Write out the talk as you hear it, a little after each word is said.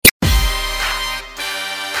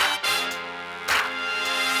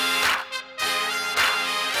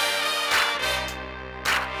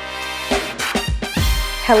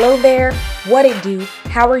Hello there, what it do,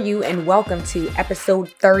 how are you, and welcome to episode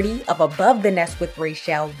 30 of Above the Nest with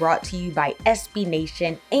Raichele, brought to you by SB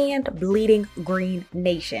Nation and Bleeding Green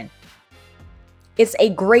Nation. It's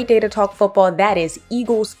a great day to talk football. That is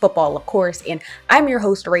Eagles football, of course, and I'm your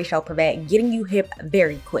host, Raichele Privette, getting you hip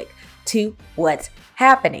very quick to what's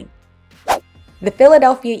happening. The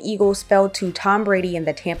Philadelphia Eagles fell to Tom Brady and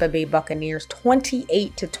the Tampa Bay Buccaneers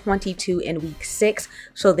 28-22 in Week 6,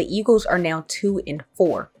 so the Eagles are now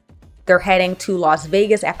 2-4. They're heading to Las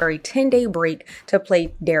Vegas after a 10-day break to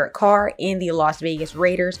play Derek Carr and the Las Vegas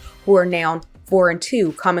Raiders, who are now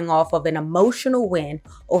 4-2, coming off of an emotional win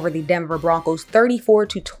over the Denver Broncos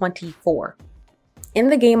 34-24. In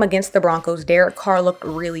the game against the Broncos, Derek Carr looked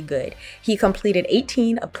really good. He completed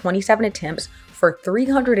 18 of 27 attempts for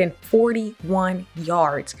 341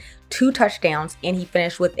 yards, 2 touchdowns, and he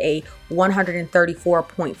finished with a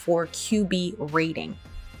 134.4 QB rating.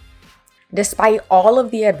 Despite all of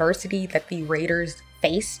the adversity that the Raiders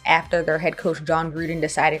faced after their head coach Jon Gruden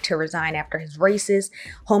decided to resign after his racist,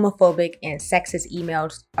 homophobic, and sexist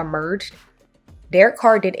emails emerged, Derek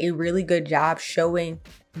Carr did a really good job showing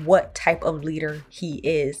what type of leader he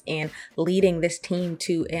is and leading this team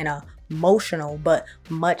to an emotional but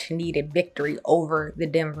much needed victory over the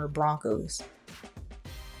Denver Broncos.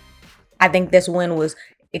 I think this win was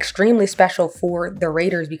extremely special for the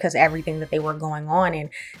Raiders because of everything that they were going on, and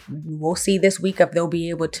we'll see this week if they'll be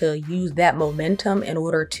able to use that momentum in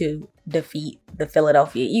order to defeat the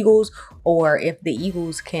Philadelphia Eagles, or if the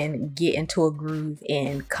Eagles can get into a groove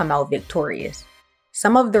and come out victorious.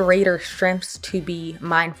 Some of the Raiders' strengths to be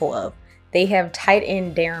mindful of. They have tight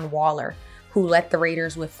end Darren Waller, who led the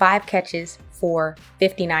Raiders with 5 catches for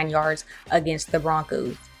 59 yards against the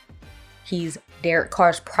Broncos. He's Derek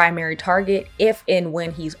Carr's primary target if and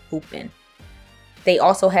when he's open. They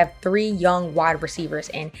also have 3 young wide receivers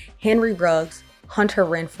in Henry Ruggs, Hunter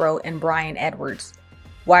Renfrow, and Bryan Edwards.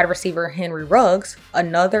 Wide receiver Henry Ruggs,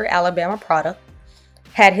 another Alabama product,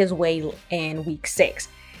 had his way in Week 6.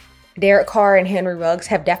 Derek Carr and Henry Ruggs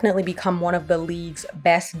have definitely become one of the league's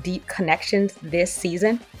best deep connections this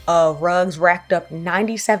season. Ruggs racked up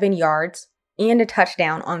 97 yards and a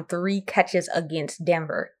touchdown on 3 catches against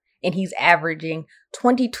Denver, and he's averaging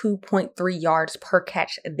 22.3 yards per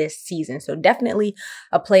catch this season. So definitely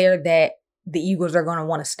a player that the Eagles are going to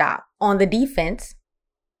want to stop. On the defense,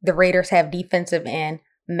 the Raiders have defensive end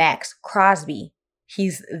Max Crosby.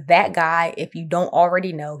 He's that guy. If you don't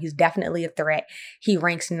already know, he's definitely a threat. He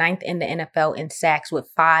ranks 9th in the NFL in sacks with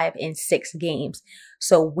 5 in 6 games.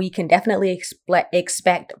 So we can definitely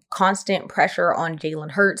expect constant pressure on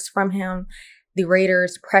Jalen Hurts from him. The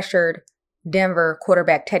Raiders pressured Denver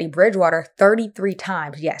quarterback Teddy Bridgewater 33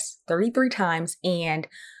 times. Yes, 33 times. And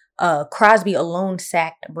Crosby alone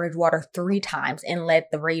sacked Bridgewater 3 times and led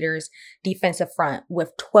the Raiders defensive front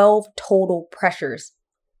with 12 total pressures.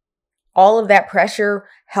 All of that pressure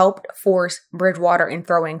helped force Bridgewater in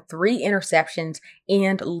throwing 3 interceptions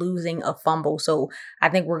and losing a fumble. So I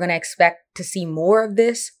think we're going to expect to see more of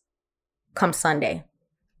this come Sunday.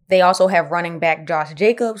 They also have running back Josh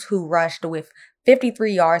Jacobs, who rushed with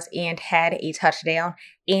 53 yards and had a touchdown,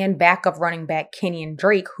 and backup running back Kenyon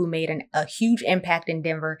Drake, who made a huge impact in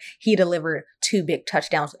Denver. He delivered 2 big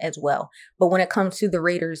touchdowns as well. But when it comes to the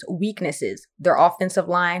Raiders' weaknesses, their offensive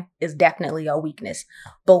line is definitely a weakness,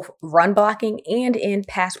 both run blocking and in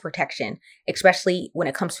pass protection, especially when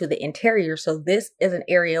it comes to the interior. So this is an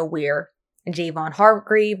area where Javon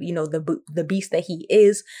Hargrave, the beast that he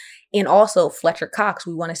is, and also Fletcher Cox,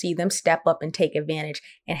 we want to see them step up and take advantage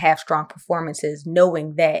and have strong performances,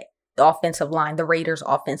 knowing that the Raiders'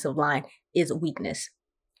 offensive line is a weakness.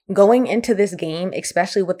 Going into this game,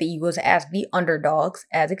 especially with the Eagles as the underdogs,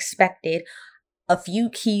 as expected, a few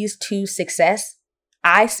keys to success,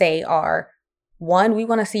 I say, are 1, we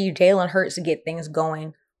want to see Jalen Hurts get things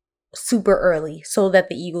going super early so that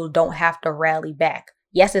the Eagles don't have to rally back.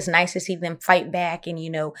 Yes, it's nice to see them fight back and,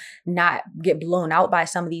 not get blown out by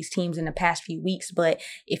some of these teams in the past few weeks. But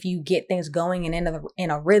if you get things going and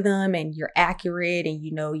in a rhythm and you're accurate and,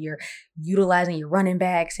 you're utilizing your running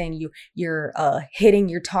backs and you're hitting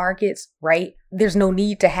your targets, right? There's no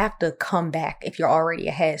need to have to come back if you're already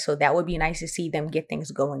ahead. So that would be nice to see them get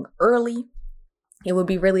things going early. It would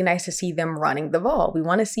be really nice to see them running the ball. We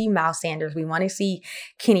want to see Miles Sanders. We want to see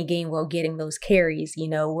Kenny Gainwell getting those carries.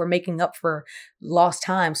 We're making up for lost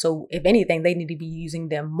time. So if anything, they need to be using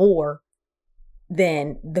them more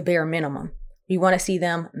than the bare minimum. We want to see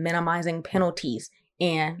them minimizing penalties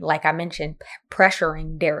and, like I mentioned,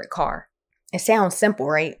 pressuring Derek Carr. It sounds simple,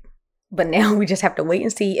 right? But now we just have to wait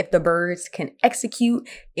and see if the Birds can execute,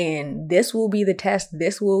 and this will be the test.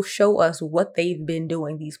 This will show us what they've been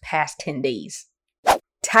doing these past 10 days.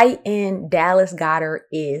 Tight end Dallas Goedert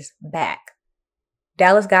is back.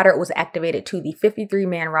 Dallas Goedert was activated to the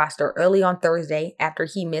 53-man roster early on Thursday after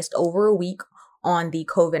he missed over a week on the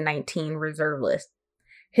COVID-19 reserve list.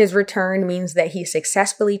 His return means that he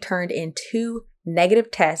successfully turned in 2 negative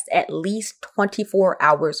tests at least 24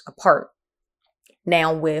 hours apart.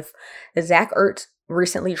 Now, with Zach Ertz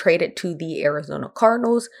recently traded to the Arizona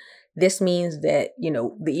Cardinals, this means that,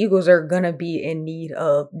 the Eagles are going to be in need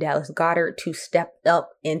of Dallas Goedert to step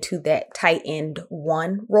up into that tight end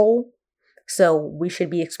 1 role. So we should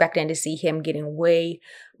be expecting to see him getting way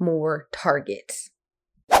more targets.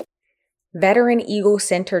 Veteran Eagles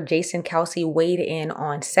center Jason Kelce weighed in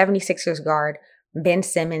on 76ers guard Ben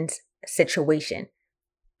Simmons' situation.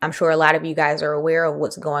 I'm sure a lot of you guys are aware of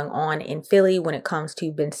what's going on in Philly when it comes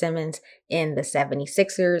to Ben Simmons and the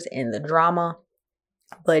 76ers and the drama.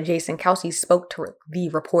 But Jason Kelce spoke to the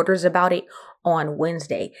reporters about it on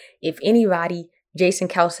Wednesday. If anybody, Jason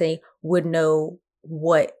Kelce would know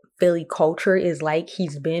what Philly culture is like.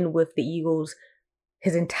 He's been with the Eagles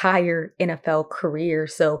his entire NFL career.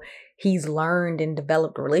 So he's learned and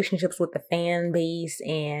developed relationships with the fan base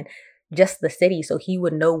and just the city. So he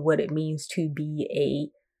would know what it means to be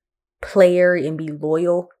a player and be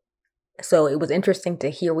loyal. So it was interesting to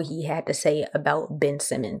hear what he had to say about Ben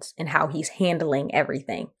Simmons and how he's handling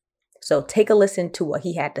everything. So take a listen to what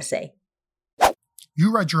he had to say.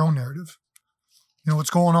 You write your own narrative. You know what's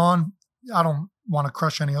going on. I don't want to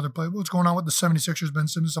crush any other player. What's going on with the 76ers, Ben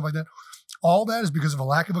Simmons, stuff like that. All that is because of a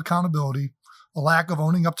lack of accountability, a lack of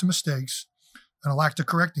owning up to mistakes, and a lack of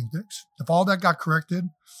correcting things. If all that got corrected,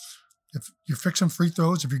 if you're fixing free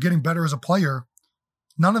throws, if you're getting better as a player,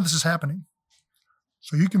 none of this is happening.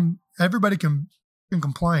 So everybody can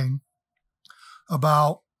complain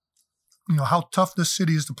about, how tough this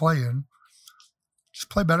city is to play in. Just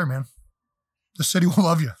play better, man. The city will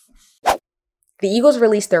love you. The Eagles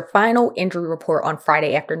released their final injury report on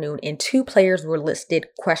Friday afternoon, and 2 players were listed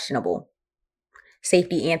questionable.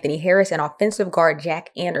 Safety Anthony Harris and offensive guard Jack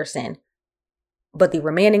Anderson. But the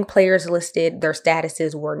remaining players listed, their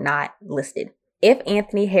statuses were not listed. If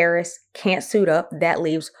Anthony Harris can't suit up, that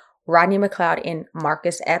leaves Rodney McLeod and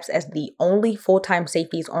Marcus Epps as the only full-time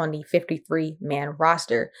safeties on the 53-man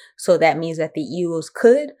roster. So that means that the Eagles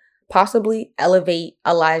could possibly elevate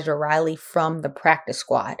Elijah Riley from the practice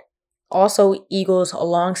squad. Also, Eagles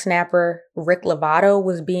long snapper Rick Lovato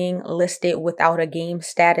was being listed without a game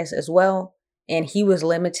status as well, and he was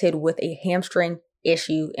limited with a hamstring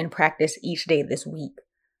issue in practice each day this week.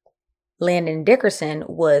 Landon Dickerson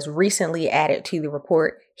was recently added to the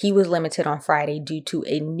report. He was limited on Friday due to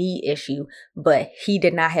a knee issue, but he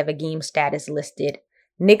did not have a game status listed.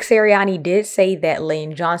 Nick Sirianni did say that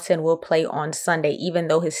Lane Johnson will play on Sunday, even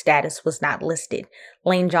though his status was not listed.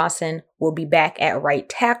 Lane Johnson will be back at right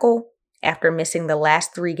tackle after missing the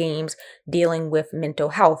last 3 games dealing with mental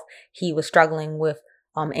health. He was struggling with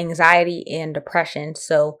anxiety and depression,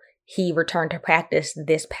 so he returned to practice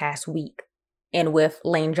this past week. And with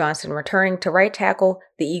Lane Johnson returning to right tackle,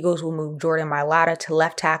 the Eagles will move Jordan Mailata to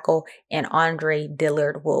left tackle, and Andre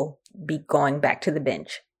Dillard will be going back to the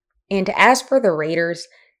bench. And as for the Raiders,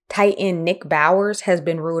 tight end Nick Bowers has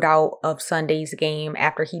been ruled out of Sunday's game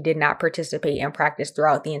after he did not participate in practice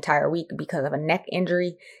throughout the entire week because of a neck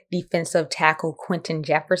injury. Defensive tackle Quentin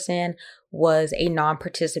Jefferson was a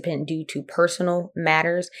non-participant due to personal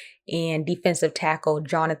matters, and defensive tackle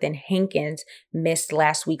Jonathan Hankins missed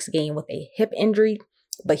last week's game with a hip injury,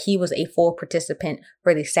 but he was a full participant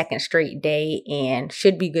for the 2nd straight day and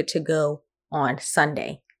should be good to go on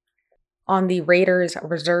Sunday. On the Raiders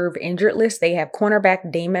reserve injured list, they have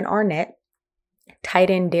cornerback Damon Arnett, tight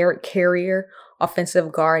end Derek Carrier,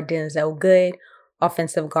 offensive guard Denzel Good,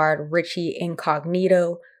 offensive guard Richie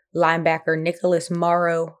Incognito, linebacker Nicholas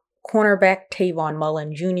Morrow, cornerback Tavon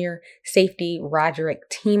Mullen Jr., safety Roderick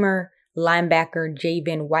Teamer, linebacker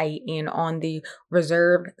Javen White, and on the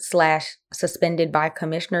reserve/suspended by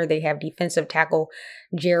commissioner, they have defensive tackle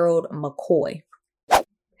Gerald McCoy.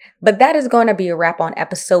 But that is going to be a wrap on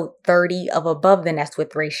episode 30 of Above the Nest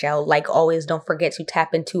with Raichele. Like always, don't forget to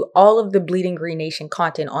tap into all of the Bleeding Green Nation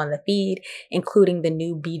content on the feed, including the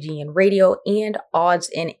new BGN Radio and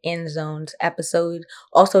Odds and End Zones episodes.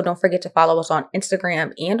 Also, don't forget to follow us on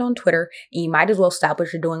Instagram and on Twitter. And you might as well stop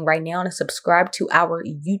what you're doing right now and subscribe to our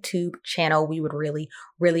YouTube channel. We would really,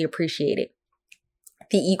 really appreciate it.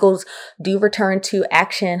 The Eagles do return to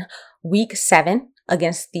action week 7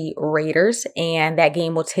 against the Raiders, and that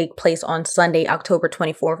game will take place on Sunday, October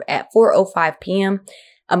 24th at 4:05 p.m.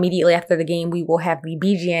 Immediately after the game, we will have the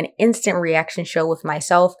BGN Instant Reaction Show with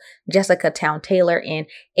myself, Jessica Town Taylor, and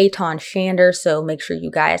Aton Shander, so make sure you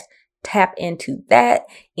guys tap into that.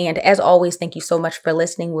 And as always, thank you so much for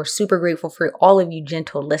listening. We're super grateful for all of you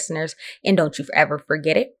gentle listeners, and don't you ever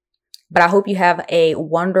forget it. But I hope you have a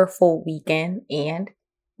wonderful weekend, and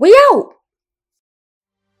we out.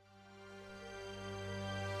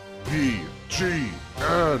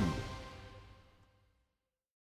 BGN.